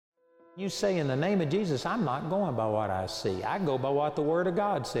You say, in the name of Jesus, I'm not going by what I see. I go by what the Word of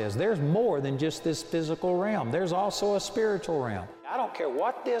God says. There's more than just this physical realm. There's also a spiritual realm. I don't care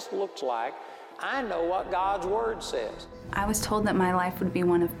what this looks like. I know what God's Word says. I was told that my life would be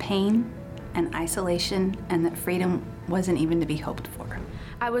one of pain and isolation, and that freedom wasn't even to be hoped for.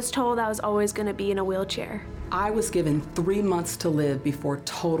 I was told I was always going to be in a wheelchair. I was given 3 months to live before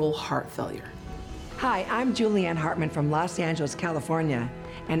total heart failure. Hi, I'm Julianne Hartman from Los Angeles, California,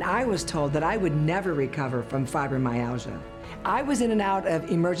 and I was told that I would never recover from fibromyalgia. I was in and out of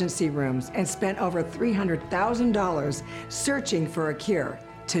emergency rooms and spent over $300,000 searching for a cure,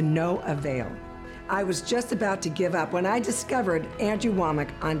 to no avail. I was just about to give up when I discovered Andrew Womack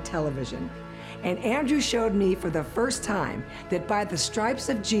on television. And Andrew showed me for the first time that by the stripes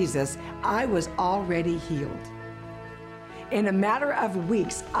of Jesus, I was already healed. In a matter of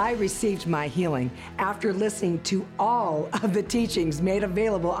weeks, I received my healing after listening to all of the teachings made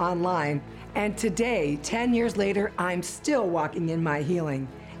available online. And today, 10 years later, I'm still walking in my healing,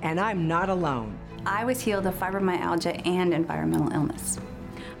 and I'm not alone. I was healed of fibromyalgia and environmental illness.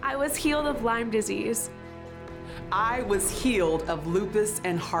 I was healed of Lyme disease. I was healed of lupus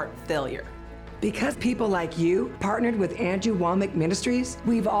and heart failure. Because people like you partnered with Andrew Womack Ministries,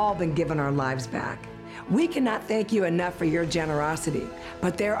 we've all been given our lives back. We cannot thank you enough for your generosity,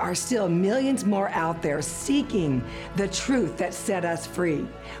 but there are still millions more out there seeking the truth that set us free.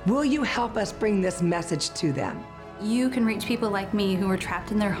 Will you help us bring this message to them? You can reach people like me who are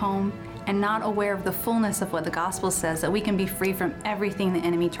trapped in their home and not aware of the fullness of what the gospel says, that we can be free from everything the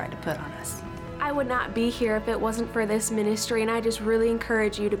enemy tried to put on us. I would not be here if it wasn't for this ministry, and I just really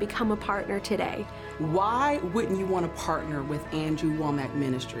encourage you to become a partner today. Why wouldn't you want to partner with Andrew Womack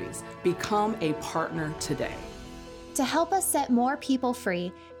Ministries? Become a partner today. To help us set more people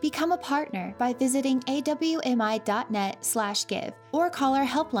free, become a partner by visiting awmi.net/give or call our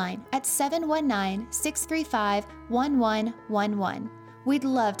helpline at 719-635-1111. We'd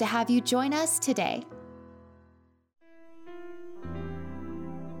love to have you join us today.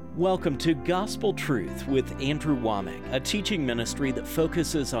 Welcome to Gospel Truth with Andrew Womack, a teaching ministry that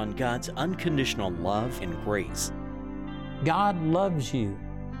focuses on God's unconditional love and grace. God loves you.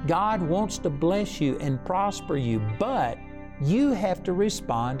 God wants to bless you and prosper you, but you have to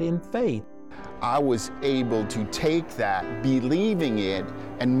respond in faith. I was able to take that, believing it,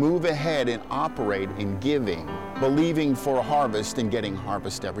 and move ahead and operate in giving, believing for a harvest and getting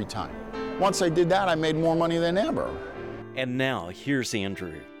harvest every time. Once I did that, I made more money than ever. And now, here's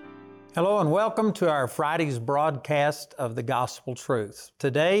Andrew. Hello and welcome to our Friday's broadcast of the Gospel Truth.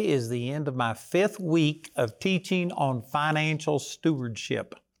 Today is the end of my 5th week of teaching on financial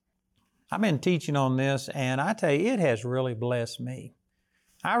stewardship. I've been teaching on this, and I tell you, it has really blessed me.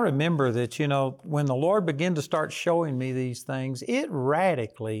 I remember that, when the Lord began to start showing me these things, it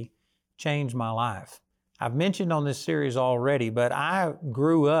radically changed my life. I've mentioned on this series already, but I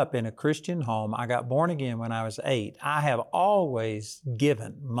grew up in a Christian home. I got born again when I was 8. I have always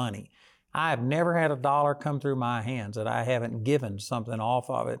given money. I have never had a dollar come through my hands that I haven't given something off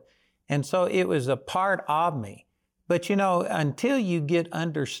of it. And so it was a part of me. But until you get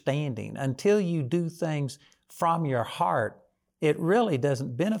understanding, until you do things from your heart, it really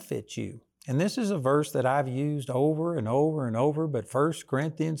doesn't benefit you. And this is a verse that I've used over and over and over, but 1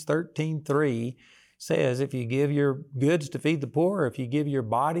 Corinthians 13:3 says, if you give your goods to feed the poor, if you give your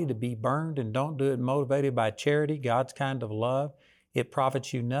body to be burned and don't do it motivated by charity, God's kind of love, it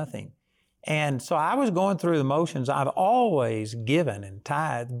profits you nothing. And so I was going through the motions. I've always given and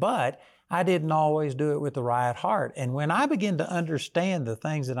tithed, but I didn't always do it with the right heart. And when I began to understand the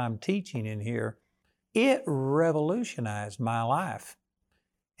things that I'm teaching in here, it revolutionized my life.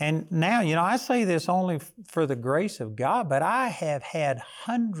 And now, I say this only for the grace of God, but I have had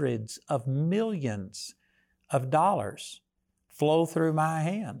hundreds of millions of dollars flow through my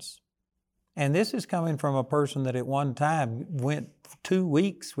hands. And this is coming from a person that at one time went 2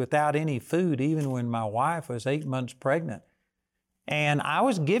 weeks without any food, even when my wife was 8 months pregnant. And I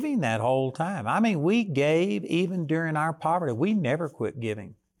was giving that whole time. We gave even during our poverty. We never quit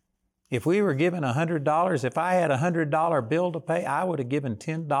giving. If we were given $100, if I had a $100 bill to pay, I would have given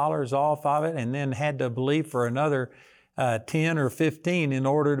 $10 off of it and then had to believe for another 10 or 15 in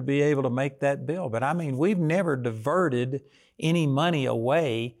order to be able to make that bill. But we've never diverted any money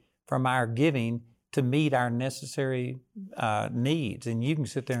away from our giving to meet our necessary needs. And you can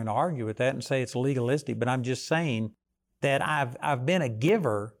sit there and argue with that and say it's legalistic, but I'm just saying that I've been a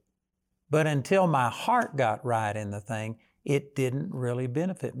giver, but until my heart got right in the thing, it didn't really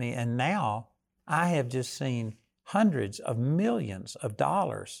benefit me. And now I have just seen hundreds of millions of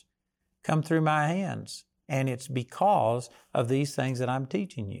dollars come through my hands. And it's because of these things that I'm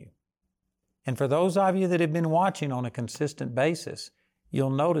teaching you. And for those of you that have been watching on a consistent basis, you'll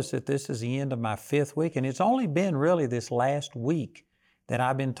notice that this is the end of my 5th week, and it's only been really this last week that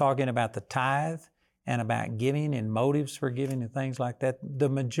I've been talking about the tithe and about giving and motives for giving and things like that. The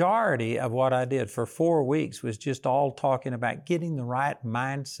majority of what I did for 4 weeks was just all talking about getting the right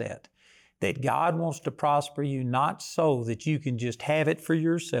mindset, that God wants to prosper you, not so that you can just have it for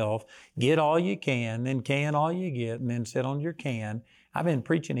yourself, get all you can all you get, and then sit on your can. I've been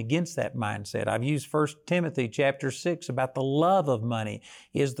preaching against that mindset. I've used 1 Timothy chapter 6 about the love of money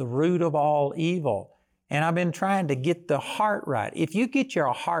is the root of all evil. And I've been trying to get the heart right. If you get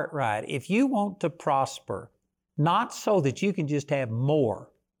your heart right, if you want to prosper, not so that you can just have more,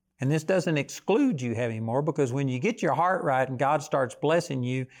 and this doesn't exclude you having more, because when you get your heart right and God starts blessing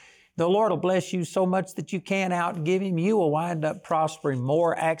you, the Lord will bless you so much that you can't outgive Him. You will wind up prospering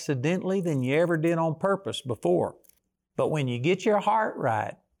more accidentally than you ever did on purpose before. But when you get your heart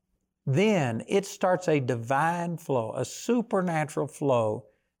right, then it starts a divine flow, a supernatural flow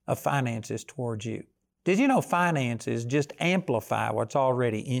of finances towards you. Did you know finances just amplify what's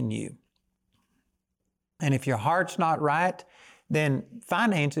already in you? And if your heart's not right, then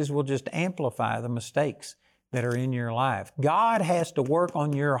finances will just amplify the mistakes that are in your life. God has to work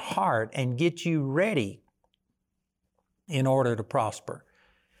on your heart and get you ready in order to prosper.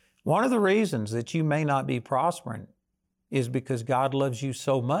 One of the reasons that you may not be prospering is because God loves you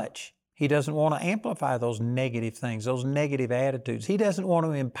so much. He doesn't want to amplify those negative things, those negative attitudes. He doesn't want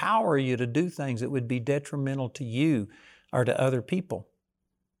to empower you to do things that would be detrimental to you or to other people.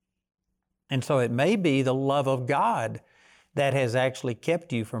 And so it may be the love of God that has actually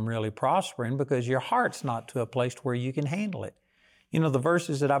kept you from really prospering, because your heart's not to a place where you can handle it. You know, the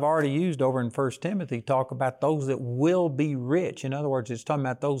verses that I've already used over in 1 Timothy talk about those that will be rich. In other words, it's talking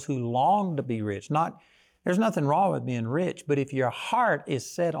about those who long to be rich. There's nothing wrong with being rich, but if your heart is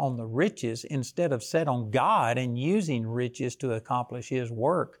set on the riches instead of set on God and using riches to accomplish His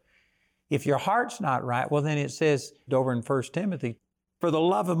work, if your heart's not right, well, then it says over in 1 Timothy, for the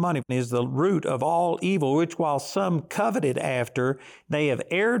love of money is the root of all evil, which while some coveted after, they have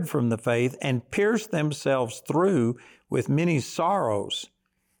erred from the faith and pierced themselves through with many sorrows.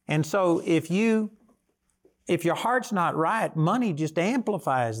 And so if your heart's not right, money just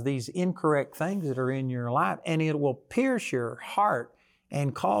amplifies these incorrect things that are in your life, and it will pierce your heart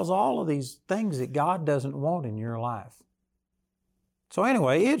and cause all of these things that God doesn't want in your life. So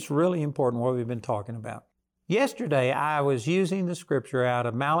anyway, it's really important what we've been talking about. Yesterday, I was using the scripture out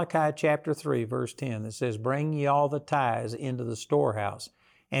of Malachi chapter 3, verse 10 that says, bring ye all the tithes into the storehouse,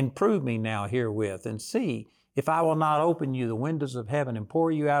 and prove me now herewith, and see if I will not open you the windows of heaven and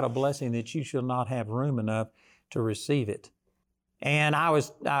pour you out a blessing that you shall not have room enough to receive it. And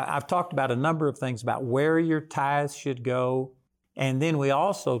I've talked about a number of things about where your tithes should go. And then we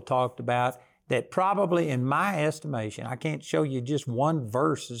also talked about that probably, in my estimation, I can't show you just one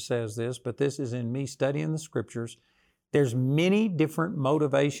verse that says this, but this is in me studying the scriptures. There's many different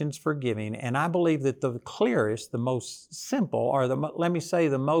motivations for giving, and I believe that the clearest, the most simple, or the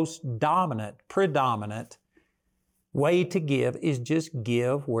most predominant way to give is just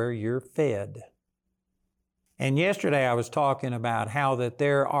give where you're fed. And yesterday I was talking about how that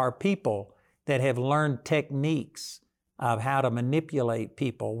there are people that have learned techniques of how to manipulate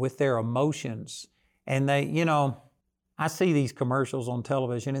people with their emotions. And I see these commercials on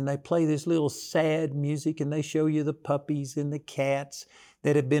television and they play this little sad music and they show you the puppies and the cats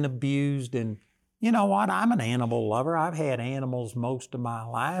that have been abused. And you know what? I'm an animal lover. I've had animals most of my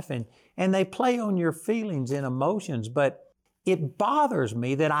life, and they play on your feelings and emotions, but it bothers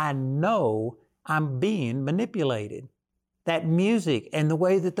me that I know I'm being manipulated. That music and the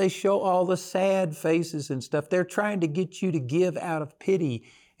way that they show all the sad faces and stuff, they're trying to get you to give out of pity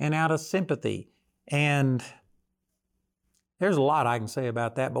and out of sympathy. And there's a lot I can say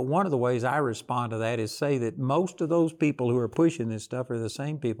about that, but one of the ways I respond to that is say that most of those people who are pushing this stuff are the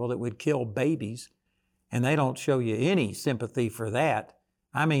same people that would kill babies, and they don't show you any sympathy for that.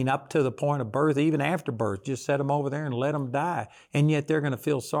 I mean, up to the point of birth, even after birth, just set them over there and let them die, and yet they're going to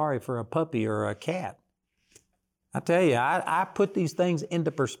feel sorry for a puppy or a cat. I tell you, I put these things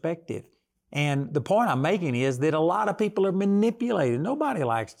into perspective. And the point I'm making is that a lot of people are manipulated. Nobody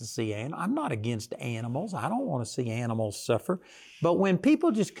likes to see animals. I'm not against animals. I don't want to see animals suffer. But when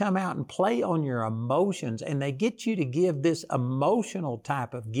people just come out and play on your emotions and they get you to give this emotional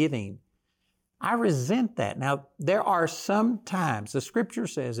type of giving, I resent that. Now, there are some times, the scripture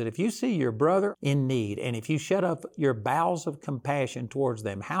says that if you see your brother in need and if you shut up your bowels of compassion towards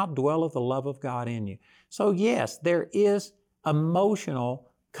them, how dwelleth the love of God in you? So yes, there is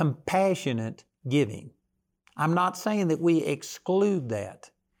emotional, compassionate giving. I'm not saying that we exclude that,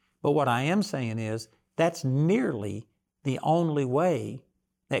 But what I am saying is that's nearly the only way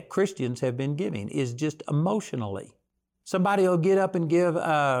that Christians have been giving, is just emotionally. Somebody will get up and give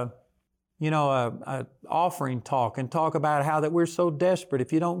a offering talk and talk about how that we're so desperate.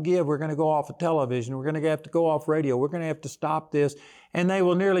 If you don't give, we're going to go off of television. We're going to have to go off radio. We're going to have to stop this. And they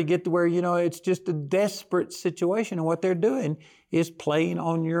will nearly get to where, it's just a desperate situation. And what they're doing is playing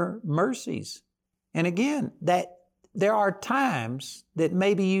on your mercies. And again, that there are times that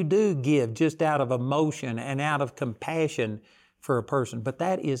maybe you do give just out of emotion and out of compassion for a person, but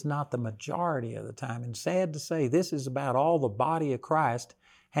that is not the majority of the time. And sad to say, this is about all the body of Christ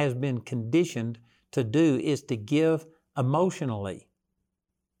has been conditioned to do, is to give emotionally.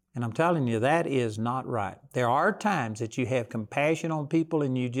 And I'm telling you, that is not right. There are times that you have compassion on people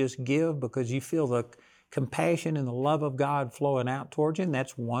and you just give because you feel the compassion and the love of God flowing out towards you, and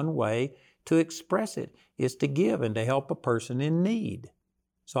that's one way to express it, is to give and to help a person in need.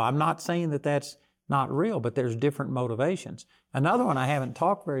 So I'm not saying that that's not real, but there's different motivations. Another one I haven't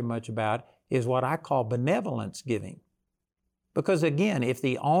talked very much about is what I call benevolence giving. Because again, if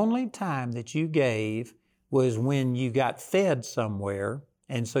the only time that you gave was when you got fed somewhere,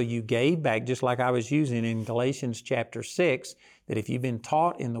 and so you gave back, just like I was using in Galatians chapter 6, that if you've been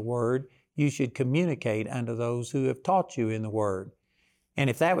taught in the Word, you should communicate unto those who have taught you in the Word. And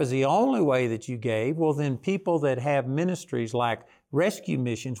if that was the only way that you gave, well then people that have ministries like rescue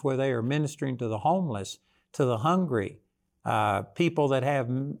missions where they are ministering to the homeless, to the hungry, people that have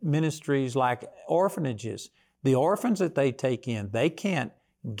ministries like orphanages, the orphans that they take in, they can't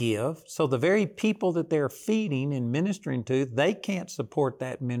give. So the very people that they're feeding and ministering to, they can't support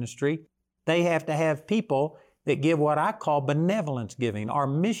that ministry. They have to have people that give what I call benevolence giving or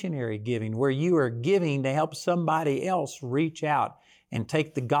missionary giving, where you are giving to help somebody else reach out and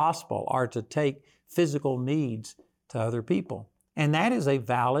take the gospel or to take physical needs to other people. And that is a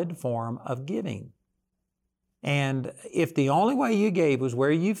valid form of giving. And if the only way you gave was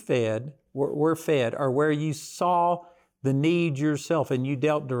where you were fed, or where you saw the need yourself and you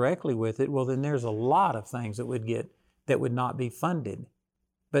dealt directly with it, well, then there's a lot of things that would not be funded.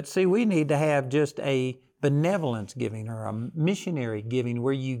 But see, we need to have just a benevolence giving or a missionary giving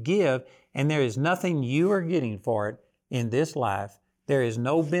where you give and there is nothing you are getting for it in this life. There is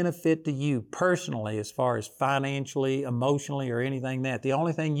no benefit to you personally as far as financially, emotionally, or anything that. The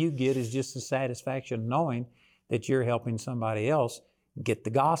only thing you get is just the satisfaction knowing that you're helping somebody else get the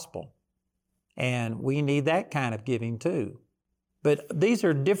gospel. And we need that kind of giving too. But these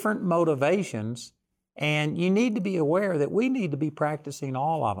are different motivations, and you need to be aware that we need to be practicing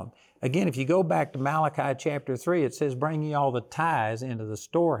all of them. Again, if you go back to Malachi chapter 3, it says, bring ye all the tithes into the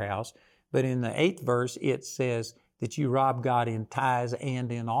storehouse. But in the 8th verse, it says that you rob God in tithes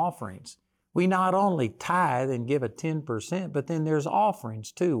and in offerings. We not only tithe and give a 10%, but then there's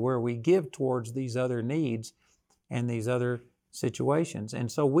offerings too, where we give towards these other needs and these other situations.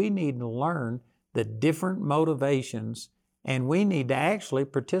 And so we need to learn the different motivations, and we need to actually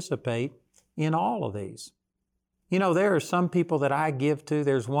participate in all of these. There are some people that I give to.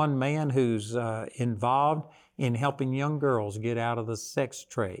 There's one man who's involved in helping young girls get out of the sex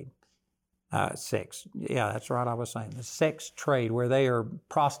trade. That's right, I was saying. The sex trade, where they are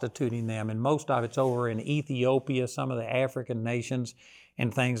prostituting them, and most of it's over in Ethiopia, some of the African nations,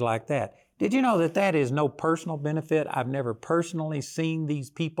 and things like that. Did you know that that is no personal benefit? I've never personally seen these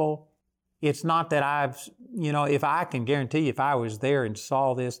people. It's not that if I can guarantee you, if I was there and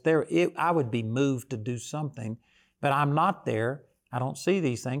saw this, I would be moved to do something, but I'm not there. I don't see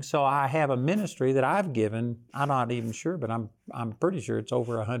these things. So I have a ministry that I've given, I'm not even sure, but I'm pretty sure it's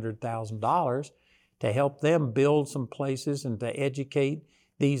over $100,000 to help them build some places and to educate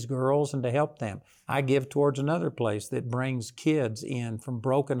these girls and to help them. I give towards another place that brings kids in from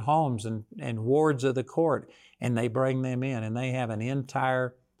broken homes and wards of the court, and they bring them in, and they have an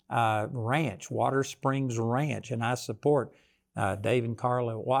entire ranch, Water Springs Ranch, and I support Dave and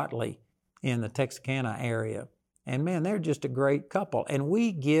Carla Watley in the Texarkana area. And man, they're just a great couple. And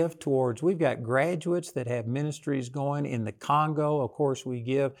we give towards, we've got graduates that have ministries going in the Congo. Of course, we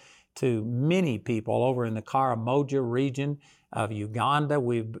give to many people over in the Karamoja region of Uganda.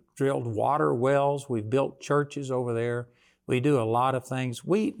 We've drilled water wells. We've built churches over there. We do a lot of things.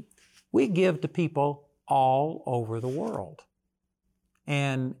 We give to people all over the world.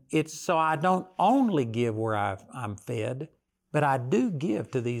 And it's so I don't only give where I'm fed, but I do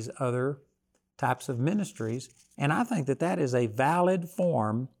give to these other types of ministries. And I think that that is a valid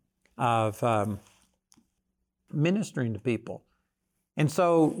form of ministering to people. And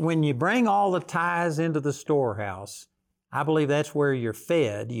so when you bring all the tithes into the storehouse, I believe that's where you're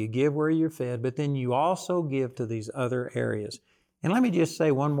fed. You give where you're fed, but then you also give to these other areas. And let me just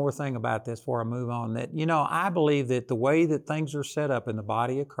say one more thing about this before I move on, that, I believe that the way that things are set up in the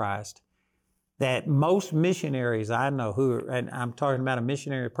body of Christ, that most missionaries I know and I'm talking about a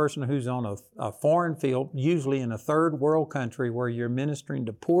missionary person who's on a foreign field, usually in a third world country where you're ministering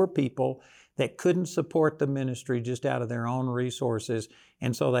to poor people that couldn't support the ministry just out of their own resources.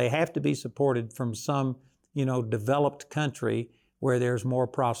 And so they have to be supported from some, developed country where there's more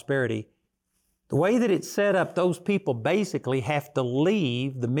prosperity. The way that it's set up, those people basically have to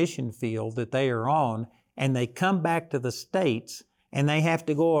leave the mission field that they are on, and they come back to the States, and they have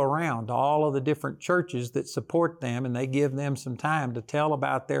to go around to all of the different churches that support them, and they give them some time to tell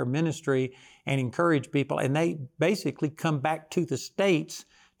about their ministry and encourage people, and they basically come back to the States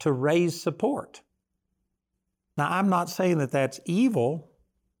to raise support. Now, I'm not saying that that's evil,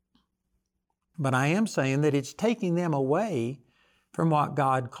 but I am saying that it's taking them away from what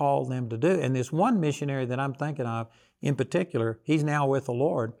God called them to do. And this one missionary that I'm thinking of in particular, he's now with the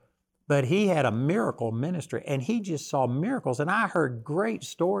Lord, but he had a miracle ministry and he just saw miracles. And I heard great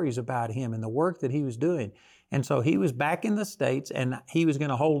stories about him and the work that he was doing. And so he was back in the States and he was going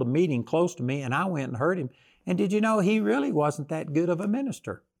to hold a meeting close to me, and I went and heard him. And did you know he really wasn't that good of a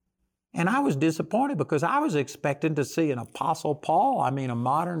minister? And I was disappointed because I was expecting to see an Apostle Paul, a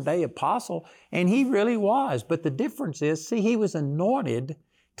modern day apostle, and he really was. But the difference is, he was anointed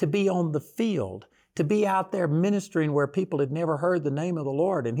to be on the field, to be out there ministering where people had never heard the name of the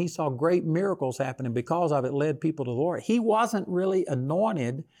Lord, and he saw great miracles happen, and because of it led people to the Lord. He wasn't really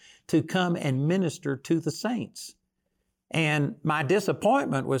anointed to come and minister to the saints. And my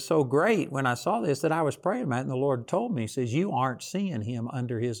disappointment was so great when I saw this that I was praying about it, and the Lord told me, He says, you aren't seeing him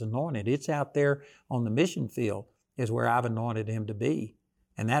under His anointed. It's out there on the mission field is where I've anointed him to be.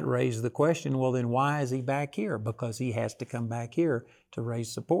 And that raised the question, well, then why is he back here? Because he has to come back here to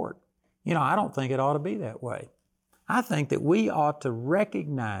raise support. I don't think it ought to be that way. I think that we ought to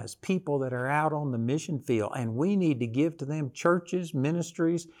recognize people that are out on the mission field, and we need to give to them. Churches,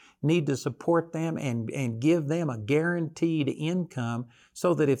 ministries need to support them and give them a guaranteed income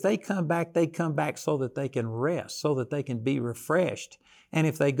so that if they come back so that they can rest, so that they can be refreshed. And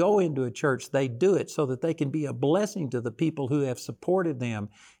if they go into a church, they do it so that they can be a blessing to the people who have supported them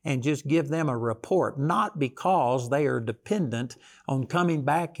and just give them a report, not because they are dependent on coming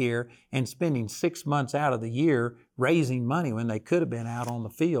back here and spending 6 months out of the year raising money when they could have been out on the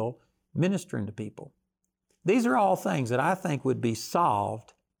field ministering to people. These are all things that I think would be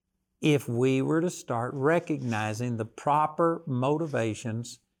solved if we were to start recognizing the proper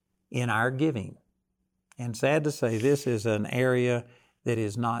motivations in our giving. And sad to say, this is an area that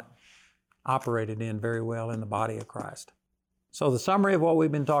is not operated in very well in the body of Christ. So the summary of what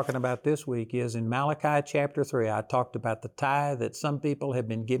we've been talking about this week is in Malachi chapter 3, I talked about the tithe that some people have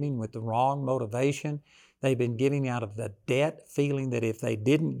been giving with the wrong motivation. They've been giving out of the debt, feeling that if they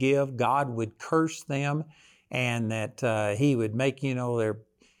didn't give, God would curse them and that He would make,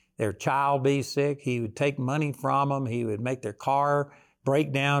 their child be sick. He would take money from them. He would make their car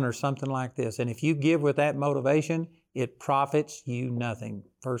break down or something like this. And if you give with that motivation, it profits you nothing.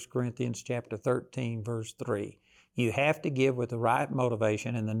 1 Corinthians chapter 13, verse 3. You have to give with the right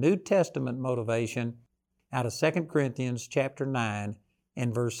motivation. And the New Testament motivation out of 2 Corinthians chapter 9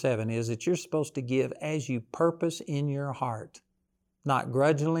 and verse 7 is that you're supposed to give as you purpose in your heart, not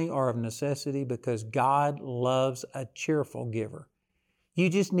grudgingly or of necessity, because God loves a cheerful giver. You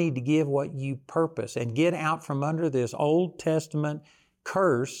just need to give what you purpose and get out from under this Old Testament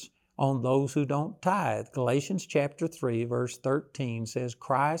curse on those who don't tithe. Galatians chapter 3, verse 13 says,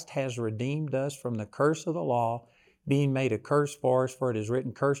 Christ has redeemed us from the curse of the law, being made a curse for us, for it is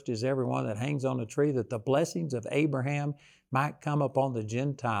written, cursed is everyone that hangs on a tree, that the blessings of Abraham might come upon the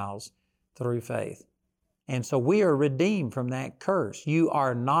Gentiles through faith. And so we are redeemed from that curse. You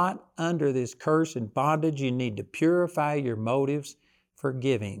are not under this curse and bondage. You need to purify your motives for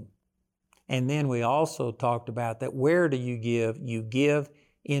giving. And then we also talked about that where do you give? You give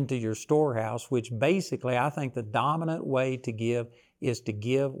into your storehouse, which basically I think the dominant way to give is to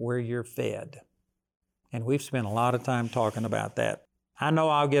give where you're fed. And we've spent a lot of time talking about that. I know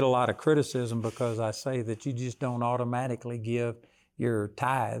I'll get a lot of criticism because I say that you just don't automatically give your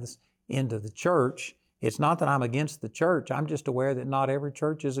tithes into the church. It's not that I'm against the church. I'm just aware that not every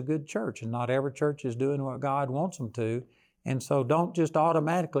church is a good church and not every church is doing what God wants them to. And so don't just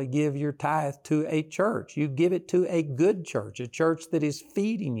automatically give your tithe to a church. You give it to a good church, a church that is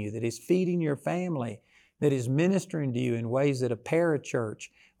feeding you, that is feeding your family, that is ministering to you in ways that a parachurch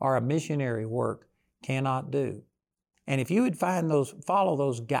or a missionary work cannot do. And if you would follow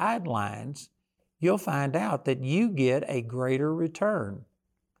those guidelines, you'll find out that you get a greater return.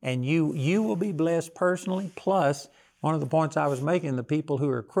 And you will be blessed personally, plus One of the points I was making, the people who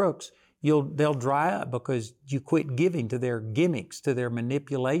are crooks, they'll dry up because you quit giving to their gimmicks, to their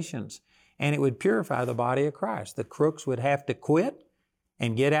manipulations, and it would purify the body of Christ. The crooks would have to quit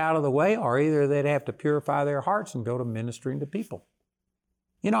and get out of the way, or either they'd have to purify their hearts and go to ministering to people.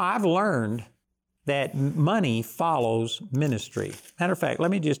 You know, I've learned that money follows ministry. Matter of fact, let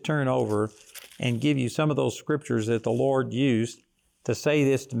me just turn over and give you some of those scriptures that the Lord used to say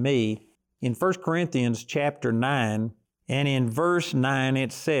this to me. In 1 Corinthians chapter 9, and in verse 9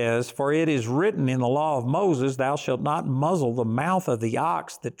 it says, "For it is written in the law of Moses, Thou shalt not muzzle the mouth of the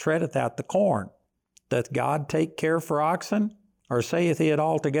ox that treadeth out the corn. Doth God take care for oxen? Or saith he it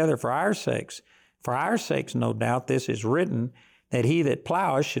altogether for our sakes? For our sakes, no doubt, this is written, that he that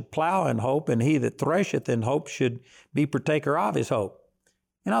ploweth should plow in hope, and he that thresheth in hope should be partaker of his hope."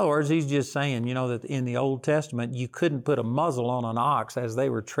 In other words, he's just saying, you know, that in the Old Testament, you couldn't put a muzzle on an ox as they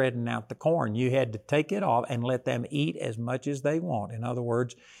were treading out the corn. You had to take it off and let them eat as much as they want. In other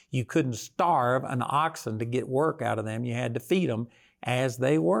words, you couldn't starve an oxen to get work out of them. You had to feed them as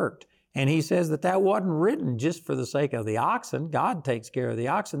they worked. And he says that that wasn't written just for the sake of the oxen. God takes care of the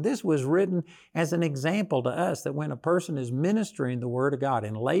oxen. This was written as an example to us that when a person is ministering the Word of God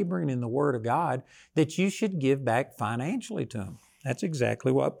and laboring in the Word of God, that you should give back financially to them. That's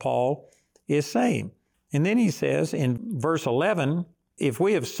exactly what Paul is saying. And then he says in verse 11, "If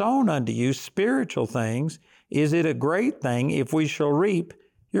we have sown unto you spiritual things, is it a great thing if we shall reap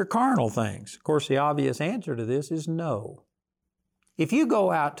your carnal things?" Of course, the obvious answer to this is no. If you go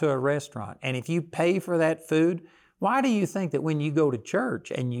out to a restaurant and if you pay for that food, why do you think that when you go to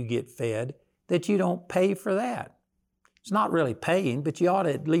church and you get fed, that you don't pay for that? It's not really paying, but you ought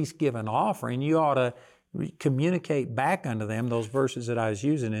to at least give an offering. You ought to communicate back unto them those verses that I was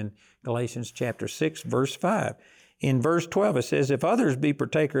using in Galatians chapter 6, verse 5. In verse 12, it says, "If others be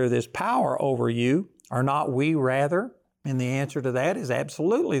partaker of this power over you, are not we rather?" And the answer to that is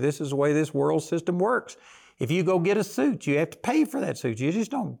absolutely. This is the way this world system works. If you go get a suit, you have to pay for that suit. You just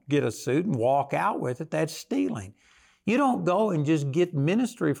don't get a suit and walk out with it. That's stealing. You don't go and just get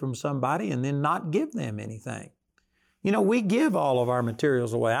ministry from somebody and then not give them anything. You know, we give all of our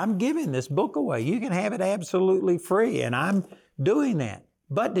materials away. I'm giving this book away. You can have it absolutely free, and I'm doing that.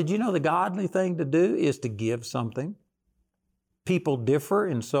 But did you know the godly thing to do is to give something? People differ,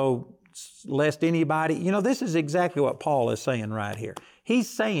 and so lest anybody, you know, this is exactly what Paul is saying right here. He's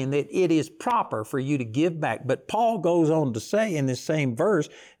saying that it is proper for you to give back. But Paul goes on to say in this same verse,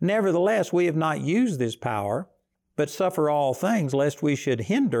 "Nevertheless, we have not used this power, but suffer all things, lest we should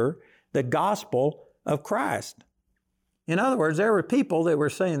hinder the gospel of Christ." In other words, there were people that were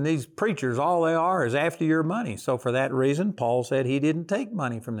saying these preachers, all they are is after your money. So for that reason, Paul said he didn't take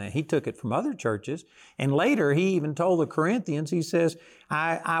money from them. He took it from other churches. And later, he even told the Corinthians, he says,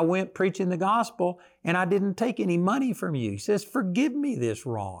 I went preaching the gospel and I didn't take any money from you. He says, forgive me this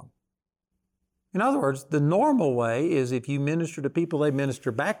wrong. In other words, the normal way is if you minister to people, they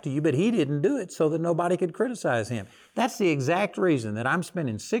minister back to you, but he didn't do it so that nobody could criticize him. That's the exact reason that I'm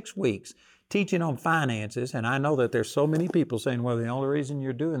spending 6 weeks teaching on finances, and I know that there's so many people saying, well, the only reason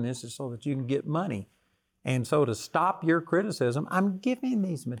you're doing this is so that you can get money. And so to stop your criticism, I'm giving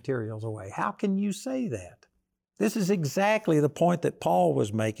these materials away. How can you say that? This is exactly the point that Paul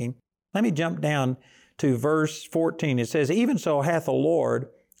was making. Let me jump down to verse 14. It says, "Even so hath the Lord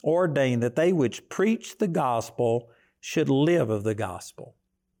ordained that they which preach the gospel should live of the gospel."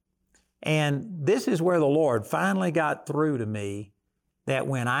 And this is where the Lord finally got through to me that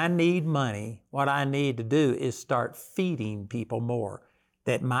when I need money, what I need to do is start feeding people more.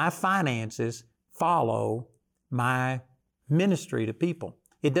 That my finances follow my ministry to people.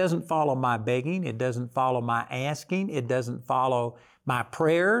 It doesn't follow my begging. It doesn't follow my asking. It doesn't follow my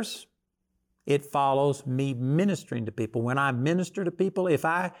prayers. It follows me ministering to people. When I minister to people, if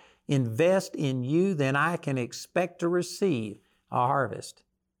I invest in you, then I can expect to receive a harvest.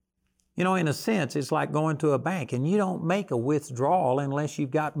 You know, in a sense, it's like going to a bank and you don't make a withdrawal unless you've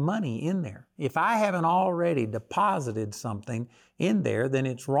got money in there. If I haven't already deposited something in there, then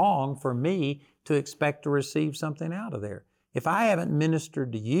it's wrong for me to expect to receive something out of there. If I haven't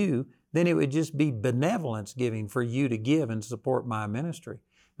ministered to you, then it would just be benevolence giving for you to give and support my ministry.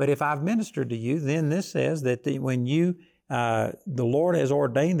 But if I've ministered to you, then this says that when you, the Lord has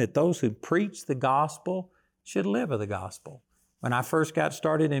ordained that those who preach the gospel should live of the gospel. When I first got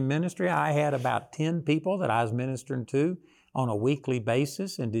started in ministry, I had about 10 people that I was ministering to on a weekly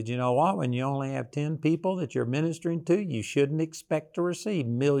basis. And did you know what? When you only have 10 people that you're ministering to, you shouldn't expect to receive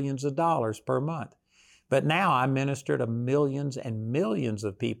millions of dollars per month. But now I minister to millions and millions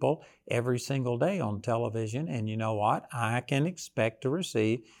of people every single day on television, and you know what? I can expect to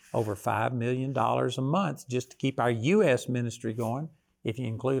receive over $5 million a month just to keep our U.S. ministry going. If you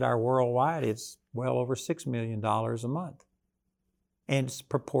include our worldwide, it's well over $6 million a month. And it's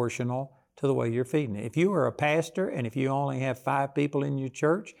proportional to the way you're feeding it. If you are a pastor and if you only have 5 people in your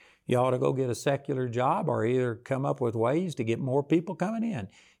church, you ought to go get a secular job or either come up with ways to get more people coming in.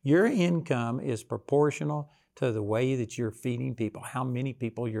 Your income is proportional to the way that you're feeding people, how many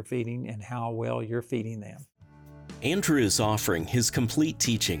people you're feeding and how well you're feeding them. Andrew is offering his complete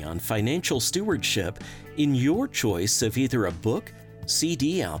teaching on financial stewardship in your choice of either a book,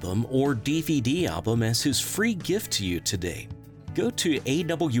 CD album, or DVD album as his free gift to you today. Go to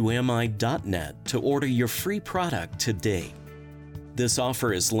awmi.net to order your free product today. This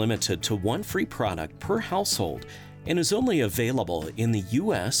offer is limited to 1 free product per household and is only available in the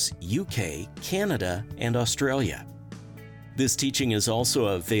US, UK, Canada, and Australia. This teaching is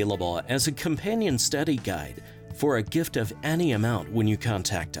also available as a companion study guide for a gift of any amount when you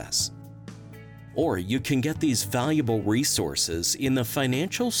contact us. Or you can get these valuable resources in the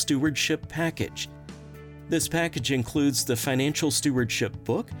Financial Stewardship Package. This package includes the Financial Stewardship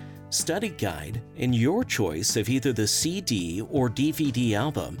book, study guide, and your choice of either the CD or DVD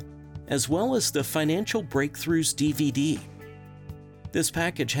album, as well as the Financial Breakthroughs DVD. This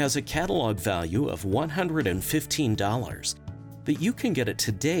package has a catalog value of $115, but you can get it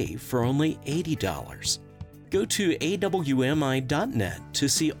today for only $80. Go to awmi.net to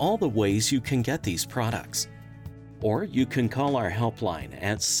see all the ways you can get these products. Or you can call our helpline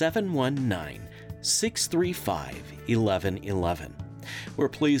at 719-635-1111. We're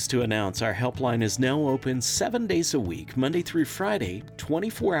pleased to announce our helpline is now open 7 days a week, Monday through Friday,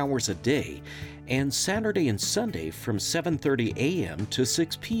 24 hours a day, and Saturday and Sunday from 7:30 a.m. to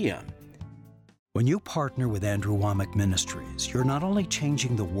 6 p.m. When you partner with Andrew Wommack Ministries, you're not only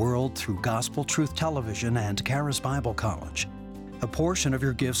changing the world through Gospel Truth Television and Charis Bible College. A portion of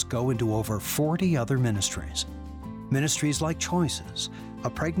your gifts go into over 40 other ministries. Ministries like Choices, a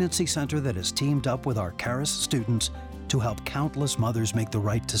pregnancy center that has teamed up with our Charis students to help countless mothers make the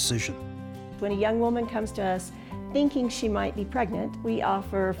right decision. When a young woman comes to us thinking she might be pregnant, we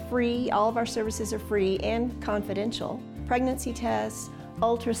offer free, all of our services are free and confidential, pregnancy tests,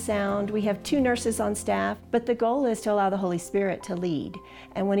 ultrasound. We have 2 nurses on staff, but the goal is to allow the Holy Spirit to lead.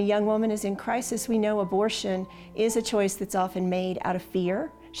 And when a young woman is in crisis, we know abortion is a choice that's often made out of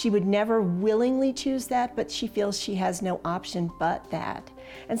fear. She would never willingly choose that, but she feels she has no option but that.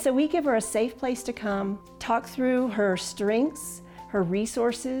 And so we give her a safe place to come, talk through her strengths, her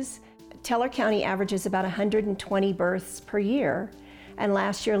resources. Teller County averages about 120 births per year. And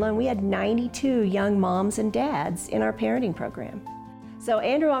last year alone, we had 92 young moms and dads in our parenting program. So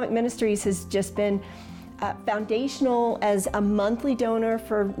Andrew Wommack Ministries has just been foundational as a monthly donor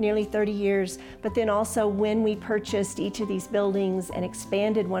for nearly 30 years, but then also when we purchased each of these buildings and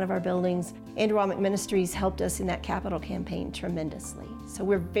expanded one of our buildings, Andrew Wommack Ministries helped us in that capital campaign tremendously. So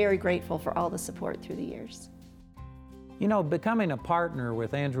we're very grateful for all the support through the years. You know, becoming a partner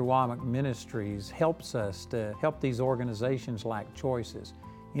with Andrew Wommack Ministries helps us to help these organizations like Choices.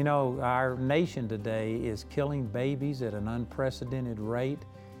 You know, our nation today is killing babies at an unprecedented rate,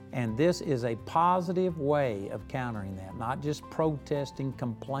 and this is a positive way of countering that, not just protesting,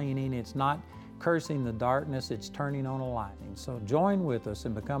 complaining. It's not cursing the darkness, it's turning on a light. So join with us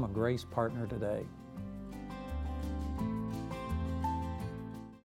and become a grace partner today.